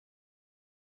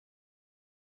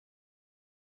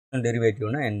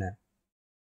டெரிவேட்டிவ்னா என்ன?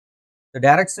 The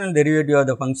directional derivative of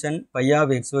the function phi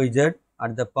of xyz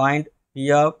at the point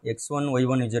p of x1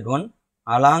 y1 z1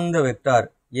 along the vector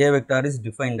a vector is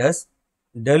defined as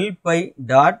del pi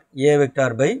dot a vector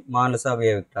by modulus of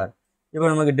a vector. இப்போ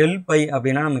நமக்கு del pi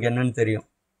அப்படின்னா நமக்கு என்னன்னு தெரியும்,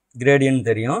 gradient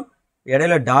தெரியும்,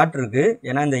 இடையில dot இருக்கு.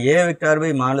 ஏன்னா இந்த a vector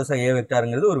by modulus of a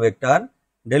vectorங்கிறது ஒரு வெக்டார்,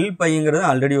 del piங்கிறது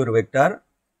ஆல்ரெடி ஒரு வெக்டார்.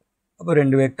 அப்போ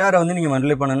ரெண்டு வெக்டாரை வந்து நீங்கள்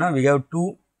மல்டிப்ளை பண்ணனா we have two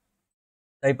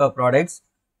type of products.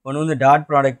 ஒன்று வந்து டாட்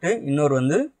ப்ராடக்ட்டு, இன்னொரு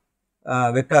வந்து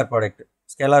வெக்டார் ப்ராடக்ட்,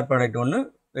 ஸ்கேலார் ப்ராடக்ட் ஒன்று,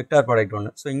 வெக்டார் ப்ராடக்ட்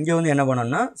ஒன்று. ஸோ இங்கே வந்து என்ன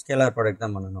பண்ணணும்னா ஸ்கேலார் ப்ராடக்ட்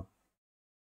தான் பண்ணணும்.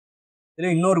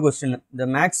 இதில் இன்னொரு question, the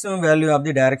maximum value of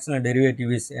the directional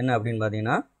derivative is என்ன அப்படின்னு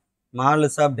பார்த்தீங்கன்னா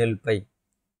மாடுலஸ் ஆஃப் டெல் பை.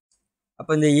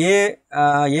 அப்போ இந்த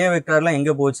ஏ வெக்டார்லாம்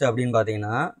எங்கே போச்சு அப்படின்னு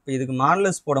பார்த்தீங்கன்னா, இப்போ இதுக்கு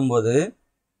மாடுலஸ் போடும்போது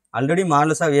already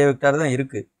modulus of A vector தான்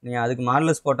இருக்குது, நீங்கள் அதுக்கு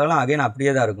மாடுலஸ் போட்டாலும் அகைன்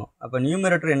அப்படியே தான் இருக்கும். அப்போ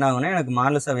நியூமரேட்டர் என்ன ஆகுனா எனக்கு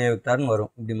மாடுலஸ் ஆஃப் ஏ வெக்டார்னு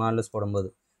வரும் இப்படி மாடுலஸ் போடும்போது.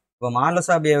 இப்போ modulus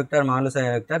of A vector modulus of A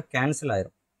vector cancel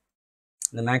ஆயிரும்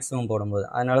இந்த மேக்ஸிமம் போடும்போது.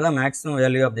 அதனால தான் maximum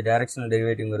value of the directional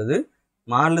டெரிவேட்டிவ்ங்கிறது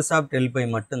modulus of del by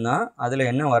மட்டும்தான். அதில்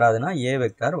என்ன வராதுன்னா ஏ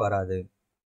வெக்டார் வராது.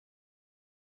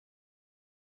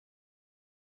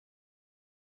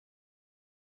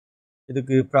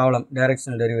 இதுக்கு ப்ராப்ளம்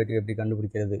டைரக்ஷனல் டெரிவேட்டிவ் எப்படி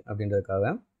கண்டுபிடிக்கிறது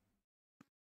அப்படின்றதுக்காக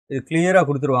இது கிளியராக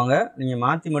கொடுத்துருவாங்க, நீங்கள்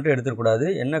மாற்றி மட்டும் எடுத்துக்கூடாது.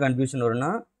 என்ன கன்ஃபியூஷன்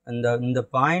வரும்னா இந்த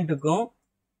பாயிண்ட்டுக்கும்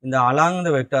இந்த அலாங் த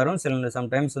வெக்டாரும்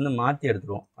சம்டைம்ஸ் வந்து மாற்றி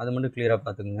எடுத்துருவோம், அது மட்டும் கிளியராக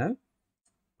பார்த்துக்குங்க.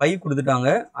 பை கொடுத்துட்டாங்க,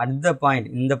 அட் த பாயிண்ட்,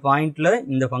 இந்த பாயிண்டில்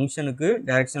இந்த ஃபங்க்ஷனுக்கு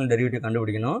டைரக்ஷனல் டெரிவேட்டிவ்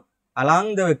கண்டுபிடிக்கணும்.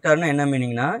 அலாங் த வெக்டார்னா என்ன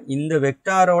மீனிங்னா இந்த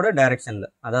வெக்டாரோட டைரக்ஷனில்,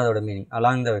 அதான் அதோட மீனிங்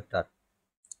அலாங் த வெக்டார்.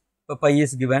 இப்போ பை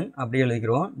இஸ் கிவன் அப்படி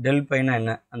எழுதிக்கிறோம். டெல் பைனா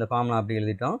என்ன அந்த ஃபார்முலா அப்படி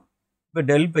எழுதிட்டோம். இப்போ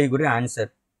டெல் பைக்குரிய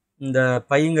ஆன்சர் இந்த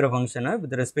பைங்கிற ஃபங்க்ஷனை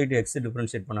with respect to X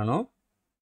differentiate பண்ணணும்.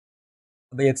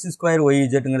 அப்போ எக்ஸ் ஸ்கொயர் ஒய்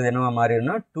இஜெட்டுங்கிறது என்னவா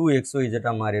மாறிடும்னா 2xy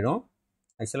இஜெட்டாக மாறிடும்.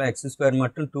 ஆக்சுவலாக எக்ஸ் ஸ்கொயர்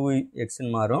மட்டும்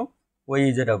 2xன்னு மாறும், ஒய்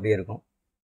இஜெட் அப்படியே இருக்கும்.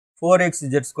 4x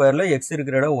z ஸ்கொயரில் எக்ஸ்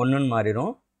இருக்கிற இடம் 1ன்னு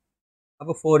மாறிடும்,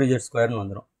 அப்போ 4z ஸ்கொயர்னு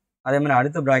வந்துடும். அதே மாதிரி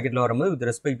அடுத்த ப்ராக்கெட்டில் வரும்போது with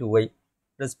respect to Y,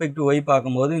 respect to Y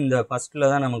பார்க்கும்போது இந்த ஃபஸ்ட்டில்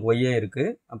தான் நமக்கு ஒய்யே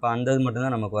இருக்குது, அப்போ அந்த இது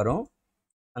மட்டும்தான் நமக்கு வரும்.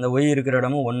 அந்த ஒய் இருக்கிற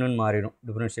இடமும் 1ன்னு மாறிடும்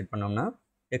டிஃப்ரென்ஷியேட் பண்ணோம்னா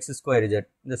எக்ஸ் ஸ்கொயர் இஜெட்.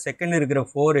 இந்த செகண்ட் இருக்கிற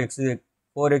 4x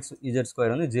z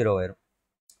ஸ்கொயர் வந்து 0 ஆயிரும்.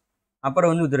 அப்புறம்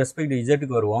வந்து வித் ரெஸ்பெக்ட் டு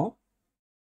இஜெட்டுக்கு வருவோம்.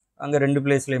 அங்கே ரெண்டு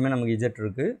பிளேஸ்லையுமே நமக்கு இஜெட்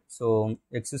இருக்குது. ஸோ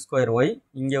எக்ஸ் ஸ்கொயர் ஒய்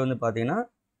இங்கே வந்து பார்த்தீங்கன்னா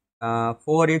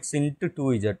 4x இன்ட்டு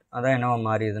 2z, அதான் என்னவா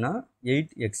மாறிடுதுன்னா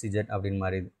 8xz அப்படின்னு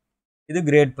மாறிடுது. இது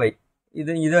கிரேட் பை.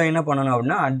 இதை என்ன பண்ணணும்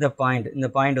அப்படின்னா அட் த பாயிண்ட், இந்த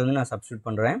பாயிண்ட் வந்து நான் சப்ஸ்டியூட்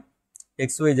பண்ணுறேன்.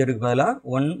 xyzக்கு பதிலாக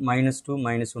 1 - 2 -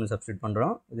 1 சப்ஸ்டியூட்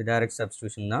பண்ணுறோம். இது டைரக்ட்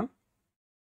சப்ஸ்டியூஷன் தான்,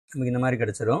 நமக்கு இந்த மாதிரி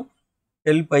கிடச்சிரும்.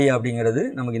 டெல் பை அப்படிங்கிறது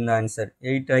நமக்கு இந்த ஆன்சர்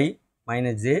 8i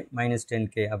 - j -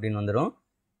 10k அப்படின்னு வந்துடும்.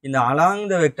 இந்த அலாங்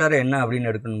த வெக்டார் என்ன அப்படின்னு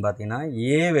எடுக்கணும்னு பார்த்தீங்கன்னா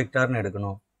ஏ வெக்டார்னு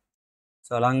எடுக்கணும்.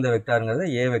 So along the வெக்டாருங்கிறத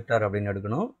A vector அப்படின்னு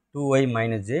எடுக்கணும். 2i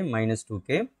 - j - 2k.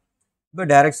 இப்போ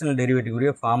டைரக்ஷனல் டெரிவேட்டிவ்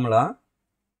உரிய formula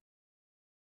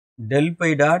del by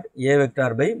dot A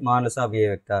vector by modulus of A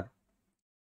vector.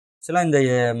 ஆக்சுவலாக இந்த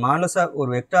மாடுலஸ் ஆஃப் ஒரு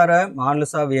வெக்டாரை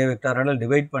மாடுலஸ் ஆஃப் ஏ வெக்டாரால்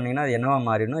டிவைட் பண்ணிங்கன்னா அது என்னவா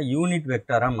மாறிடும், யூனிட்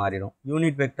வெக்டாராக மாறிடும்.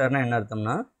 யூனிட் வெக்டார்னா என்ன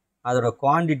அர்த்தம்னா அதோட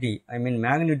குவான்டிட்டி ஐ மீன்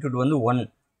மேக்னிடியூட் வந்து 1.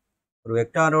 ஒரு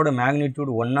வெக்டாரோட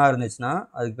மேக்னிடியூட் 1ஆக இருந்துச்சுன்னா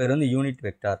அதுக்கு பேர் வந்து யூனிட்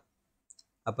வெக்டார்.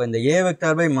 அப்போ இந்த ஏ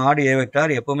வெக்டார் பை மாடு ஏ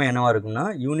வெக்டார் எப்போவுமே என்னவாக இருக்கும்னா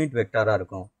யூனிட் வெக்டாராக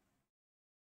இருக்கும்.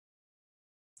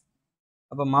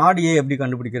 அப்போ மாடு ஏ எப்படி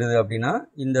கண்டுபிடிக்கிறது அப்படின்னா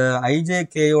இந்த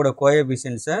ஐஜேகேயோட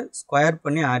கோஎஃபிஷியன்ஸை ஸ்கொயர்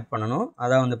பண்ணி ஆட் பண்ணணும்.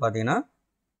 அதான் வந்து பார்த்தீங்கன்னா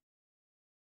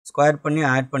ஸ்கொயர் பண்ணி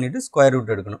ஆட் பண்ணிவிட்டு ஸ்கொயர்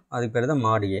ரூட் எடுக்கணும், அதுக்கு பேர் தான்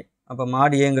மாடு ஏ. அப்போ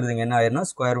மாடு ஏங்கிறது இங்கே என்ன ஆயிரும்னா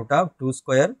square root of 2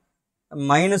 square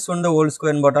 -1 whole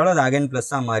ஸ்கொயர்னு போட்டாலும் அது அகைன்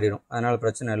ப்ளஸ்ஸாக மாறிடும், அதனால்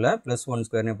பிரச்சனை இல்லை. +1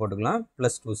 ஸ்கொயர்னே போட்டுக்கலாம்,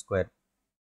 +2 ஸ்கொயர்.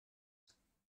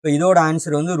 இப்போ இதோட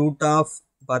ஆன்சர் வந்து ரூட் ஆஃப்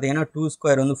பார்த்தீங்கன்னா 2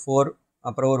 ஸ்கொயர் வந்து 4,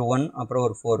 அப்புறம் ஒரு 1, அப்புறம்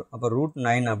ஒரு 4, அப்புறம்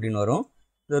 √9 அப்படின்னு வரும்.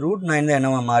 இந்த √9 தான்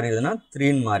என்னவா மாறிடுதுன்னா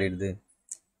 3ன்னு மாறிடுது.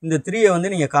 இந்த 3யை வந்து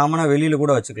நீங்கள் காமனாக வெளியில்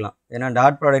கூட வச்சுக்கலாம், ஏன்னா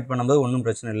டாட் ப்ராடக்ட் பண்ணும்போது ஒன்றும்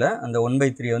பிரச்சனை இல்லை. அந்த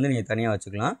 1/3 வந்து நீங்கள் தனியாக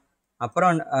வச்சுக்கலாம்.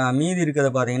 அப்புறம் மீதி இருக்கிறத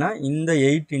பார்த்தீங்கன்னா இந்த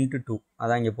 8 × 2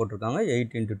 அதான் இங்கே போட்டிருக்காங்க,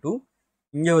 8 × 2.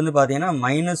 இங்கே வந்து பார்த்தீங்கன்னா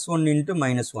 -1 ×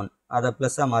 -1 அதை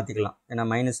ப்ளஸ்ஸாக மாற்றிக்கலாம், ஏன்னா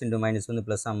 -× -1 வந்து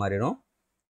ப்ளஸ்ஸாக மாறிடும்.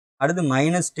 அடுத்து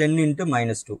 -10 ×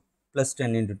 -2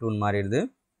 +10 × 2ன்னு மாறிடுது.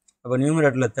 அப்போ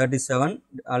நியூமரேட்டரில் 37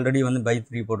 ஆல்ரெடி வந்து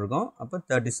 /3 போட்டிருக்கோம், அப்போ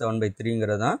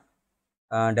 37/3ங்கிறது தான்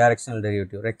டைரக்ஷனல்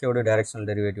டெரிவேட்டிவ். ரெக்கையோட டைரக்ஷனல்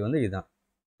டெரிவேட்டிவ் வந்து இதுதான்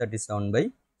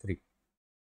 37/3.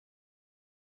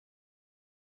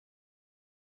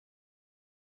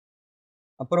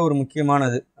 அப்புறம் ஒரு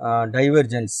முக்கியமானது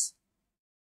டைவர்ஜென்ஸ்,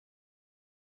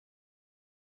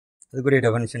 அதுக்குரிய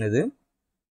டெஃபினிஷன் இது.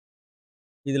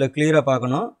 இதில் கிளியராக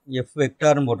பார்க்கணும், எஃப்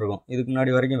வெக்டார்னு போட்டிருக்கோம். இதுக்கு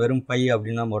முன்னாடி வரைக்கும் வெறும் பை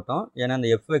அப்படின்னு தான் போட்டோம். ஏன்னா அந்த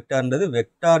எஃப் வெக்டார்ன்றது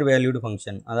வெக்டார் வேல்யூடு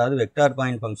ஃபங்க்ஷன், அதாவது வெக்டார்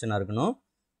பாயிண்ட் ஃபங்க்ஷனாக இருக்கணும்.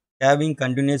 ஹேவிங்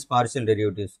கண்டினியூஸ் பார்ஷியல்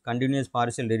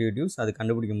டெரிவேட்டிவ்ஸ் அது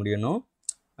கண்டுபிடிக்க முடியணும்.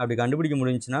 அப்படி கண்டுபிடிக்க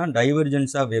முடிஞ்சுன்னா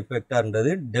divergence of F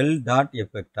வெக்டார்ன்றது del dot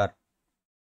F vector.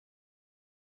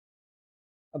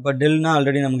 அப்போ டெல்னா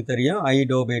ஆல்ரெடி நமக்கு தெரியும், ஐ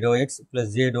to by to X plus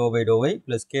J to by to Y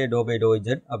plus K to by to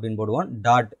Z அப்படின்னு போடுவோம்.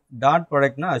 Dot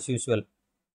ப்ராடக்ட்னா as usual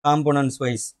components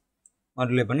wise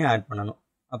multiply பண்ணி ஆட் பண்ணணும்.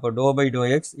 அப்போ to by to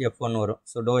X F1 வரும்.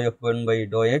 So to F1 by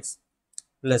to X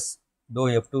plus to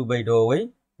F2 by to Y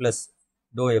plus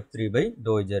to எஃப்3 by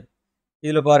to Z.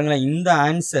 இதில் பாருங்களேன், இந்த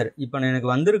answer இப்போ எனக்கு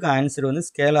வந்திருக்க ஆன்சர் வந்து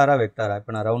ஸ்கேலாரா வெக்டாரா,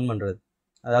 இப்போ நான் ரவுண்ட் பண்ணுறது,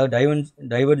 அதாவது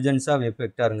டைவர்ஜென்ஸ் ஆஃப் எஃப்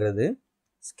வெக்டாருங்கிறது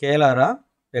ஸ்கேலாரா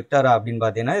வெக்டாரா அப்படின்னு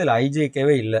பார்த்தீங்கன்னா இதில்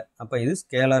ஐஜேகேவே இல்லை. அப்போ இது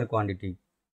ஸ்கேலார் குவான்டிட்டி.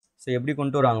 ஸோ எப்படி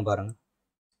கொண்டு வராங்க பாருங்கள்.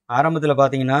 ஆரம்பத்தில்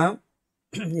பார்த்தீங்கன்னா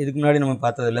இதுக்கு முன்னாடி நம்ம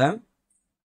பார்த்ததில்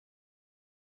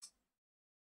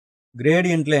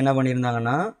கிரேடியண்ட்டில் என்ன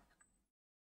பண்ணியிருந்தாங்கன்னா,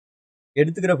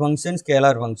 எடுத்துக்கிற ஃபங்க்ஷன்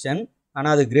ஸ்கேலார் ஃபங்க்ஷன்,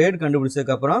 ஆனால் அது கிரேட்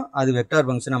கண்டுபிடிச்சதுக்கப்புறம் அது வெக்டார்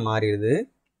ஃபங்க்ஷனாக மாறிடுது.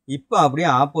 இப்போ அப்படியே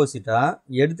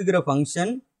ஆப்போசிட்டாக எடுத்துக்கிற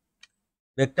ஃபங்க்ஷன்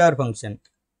வெக்டார் ஃபங்க்ஷன்,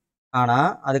 ஆனால்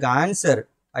அதுக்கு ஆன்சர்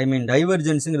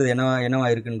டைவர்ஜென்ஸுங்கிறது என்னவா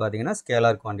இருக்குன்னு பார்த்தீங்கன்னா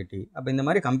ஸ்கேலார் குவான்டிட்டி. அப்போ இந்த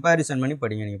மாதிரி கம்பேரிசன் பண்ணி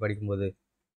படிங்க. நீங்கள் படிக்கும்போது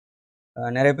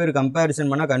நிறைய பேர் கம்பேரிசன்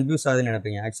பண்ணால் கன்ஃபியூஸ் ஆகுதுன்னு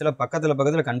நினைப்பீங்க. ஆக்சுவலாக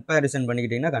பக்கத்தில் கம்பேரிசன்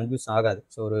பண்ணிக்கிட்டிங்கன்னா கன்ஃபியூஸ் ஆகாது.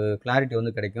 ஸோ ஒரு கிளாரிட்டி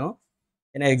வந்து கிடைக்கும்.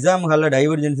 ஏன்னா எக்ஸாம் ஹாலில்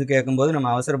டைவர்ஜென்ஸு கேட்கும்போது நம்ம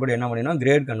அவசரப்படி என்ன பண்ணிடுவோம்,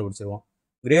 கிரேட் கண்டுபிடிச்சிருவோம்.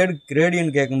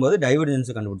 கிரேடியன்ட் கேட்கும்போது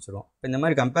டைவர்ஜென்ஸு கண்டுபிடிச்சிருவோம். இப்போ இந்த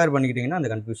மாதிரி கம்பேர் பண்ணிக்கிட்டிங்கன்னா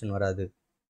அந்த கன்ஃபியூஷன் வராது.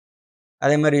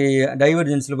 அதே மாதிரி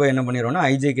டைவர்ஜென்ஸில் போய் என்ன பண்ணிடுவோம்னா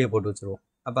ஐஜேகே போட்டு வச்சுருவோம்.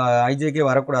 அப்போ ஐஜேகே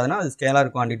வரக்கூடாதுன்னா அது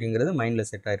ஸ்கேலார் குவான்டிட்டிங்கிறது மைண்டில்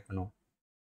செட் ஆகிருக்கணும்.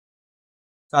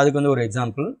 ஸோ அதுக்கு வந்து ஒரு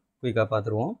எக்ஸாம்பிள் குயிக்காக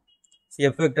பார்த்துருவோம்.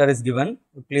 எஃப் வெக்டார் இஸ் கிவன்,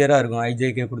 கிளியராக இருக்கும்.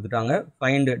 ஐஜேகே கொடுத்துட்டாங்க.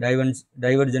 Find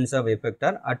divergence of F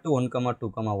vector at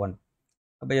 1,2,1.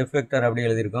 அப்போ எஃப் வெக்டார் அப்படி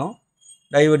எழுதியிருக்கோம்.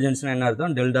 டைவர்ஜென்ஸ்னு என்ன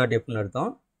அர்த்தம், டெல் டாட் எஃப்னு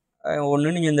அர்த்தம்.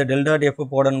 ஒன்று நீங்கள் இந்த டெல் டாட் எஃப்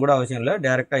போடணும் கூட அவசியம் இல்லை,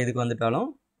 டேரெக்டாக இதுக்கு வந்துட்டாலும்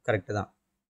கரெக்டு தான்.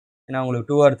 ஏன்னா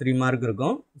உங்களுக்கு 2 or 3 மார்க்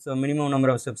இருக்கும். So minimum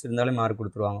number of steps இருந்தாலே மார்க்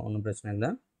கொடுத்துருவாங்க, ஒன்றும் பிரச்சனை இல்லை.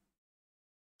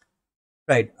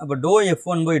 ரைட். அப்போ to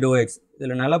F1 by to X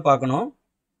இதில் நல்லா பார்க்கணும்.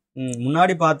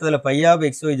 முன்னாடி பார்த்ததில் பை ஆஃப்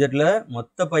எக்ஸ் ஒய் ஜெட்டில்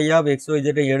மொத்த பை ஆஃப் எக்ஸ் ஒய்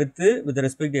ஜெட்டை எடுத்து வித்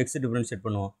ரெஸ்பெக்ட் எக்ஸ் டிஃபரன்ஷியேட்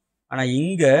பண்ணுவோம். ஆனால்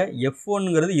இங்கே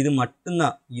எஃப்1ங்கிறது இது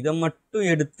மட்டும்தான், இதை மட்டும்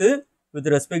எடுத்து வித்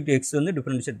ரெஸ்பெக்ட் எக்ஸ் வந்து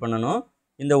டிஃபரன்ஷியேட் பண்ணணும்.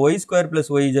 இந்த ஒய் ஸ்கொயர் ப்ளஸ்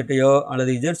ஒய் ஜெட்டையோ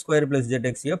அல்லது இஜெட் ஸ்கொயர் ப்ளஸ் ஜெட்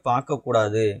எக்ஸையோ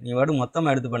பார்க்கக்கூடாது. நீ வாட்டு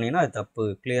மொத்தமாக எடுத்து பண்ணிங்கன்னா அது தப்பு,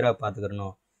 கிளியராக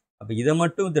பார்த்துக்கிறணும். அப்போ இதை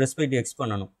மட்டும் வித் ரெஸ்பெக்ட் எக்ஸ்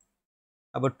பண்ணணும்.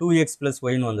 அப்போ 2x ப்ளஸ்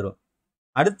ஒய்னு வந்துடும்.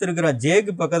 அடுத்து இருக்கிற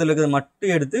ஜேக்கு பக்கத்தில் இருக்கிறது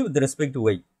மட்டும் எடுத்து வித் ரெஸ்பெக்ட்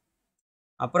ஒய்,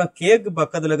 அப்புறம் கேக்கு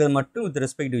பக்கத்தில் இருக்கிறது மட்டும் வித்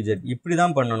ரெஸ்பெக்ட் இஜெட். இப்படி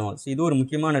தான் பண்ணணும். ஸோ இது ஒரு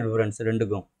முக்கியமான டிஃபரன்ஸ்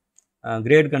ரெண்டுக்கும்.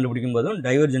 கிரேட் கண்டுபிடிக்கும் போதும்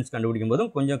டைவர்ஜென்ஸ் கண்டுபிடிக்கும்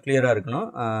போதும் கொஞ்சம் கிளியராக இருக்கணும்,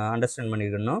 அண்டர்ஸ்டாண்ட்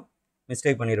பண்ணியிருக்கணும்,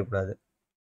 மிஸ்டேக் பண்ணிடக்கூடாது.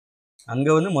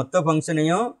 அங்கே வந்து மொத்த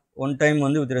ஃபங்க்ஷனையும் ஒன் டைம்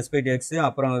வந்து வித் ரெஸ்பெக்ட் எக்ஸு,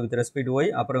 அப்புறம் வித் ரெஸ்பெக்ட் ஒய்,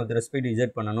 அப்புறம் வித் ரெஸ்பெக்ட்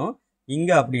இஜெட் பண்ணணும்.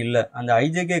 இங்கே அப்படி இல்லை. அந்த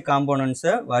ஐஜேகே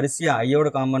காம்போனன்ட்ஸை வரிசையாக ஐயோட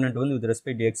காம்போனன்ட் வந்து வித்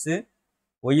ரெஸ்பெக்ட் எக்ஸு,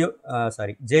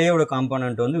 ஜேயோட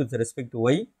காம்போனன்ட் வந்து வித் ரெஸ்பெக்ட்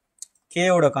ஒய்,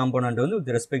 கேயோட காம்போனன்ட் வந்து வித்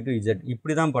ரெஸ்பெக்ட் டு இஜெட்.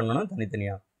 இப்படி தான் பண்ணணும்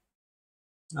தனித்தனியாக.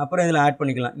 அப்புறம் இதில் ஆட்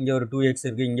பண்ணிக்கலாம். இங்கே ஒரு 2x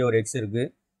இருக்குது, இங்கே ஒரு x இருக்குது.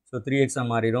 ஸோ 3xஆக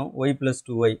மாறிடும். ஒய் ப்ளஸ்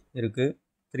 2y இருக்குது,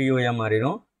 3yஆக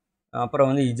மாறிடும். அப்புறம்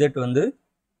வந்து இஜெட் வந்து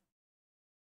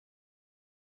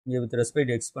இங்கே வித்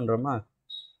ரெஸ்பெக்ட் எக்ஸ் பண்ணுறோமா,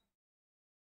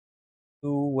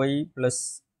 2y ப்ளஸ்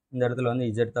இந்த இடத்துல வந்து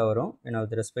இஜெட் தான் வரும். ஏன்னா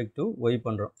வித் ரெஸ்பெக்ட் டு ஒய்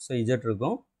பண்ணுறோம். ஸோ இஜெட்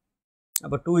இருக்கும்.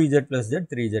 அப்போ 2z ப்ளஸ் z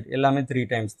 3z எல்லாமே 3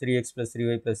 times 3x plus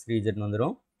 3y plus 3z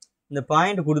வந்துடும். இந்த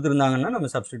பாயிண்ட் கொடுத்துருந்தாங்கன்னா நம்ம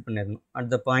சப்ஸ்டியூட் பண்ணிடணும். At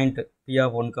the point p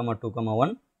of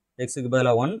 1,2,1 எக்ஸுக்கு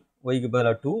பதிலாக 1, ஒய்க்கு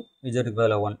பதிலாக 2, இஜெட்டுக்கு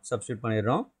பதிலாக 1 சப்ஸ்டியூட்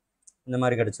பண்ணிடுறோம். இந்த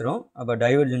மாதிரி கிடச்சிரும். அப்போ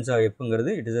divergence of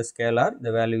எஃப்ங்கிறது it is a scalar,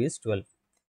 the value is 12.